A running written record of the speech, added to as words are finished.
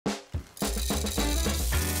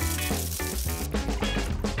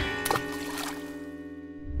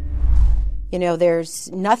You know,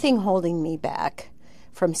 there's nothing holding me back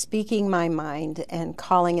from speaking my mind and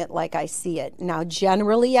calling it like I see it. Now,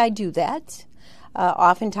 generally I do that,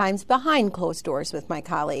 oftentimes behind closed doors with my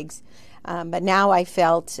colleagues. But now I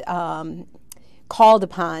felt called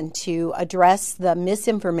upon to address the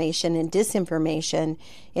misinformation and disinformation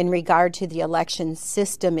in regard to the election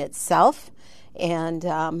system itself. And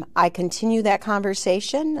I continue that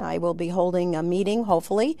conversation. I will be holding a meeting,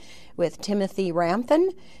 hopefully, with Timothy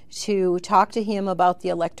Ramthun to talk to him about the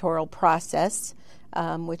electoral process,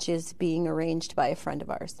 which is being arranged by a friend of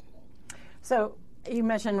ours. So you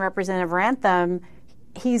mentioned Representative Ramthun.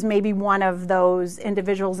 He's maybe one of those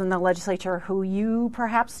individuals in the legislature who you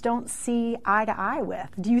perhaps don't see eye to eye with.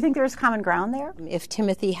 Do you think there's common ground there? If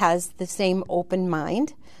Timothy has the same open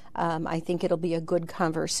mind, I think it'll be a good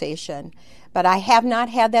conversation. But I have not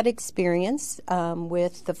had that experience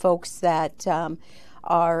with the folks that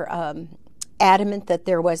are adamant that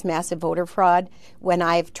there was massive voter fraud when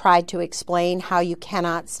I've tried to explain how you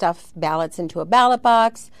cannot stuff ballots into a ballot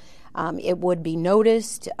box. It would be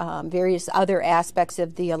noticed, various other aspects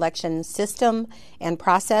of the election system and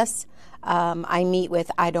process. I meet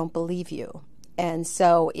with, I don't believe you. And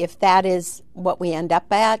so if that is what we end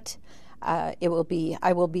up at, I will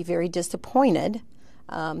be very disappointed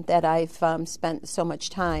that I've spent so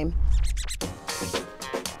much time.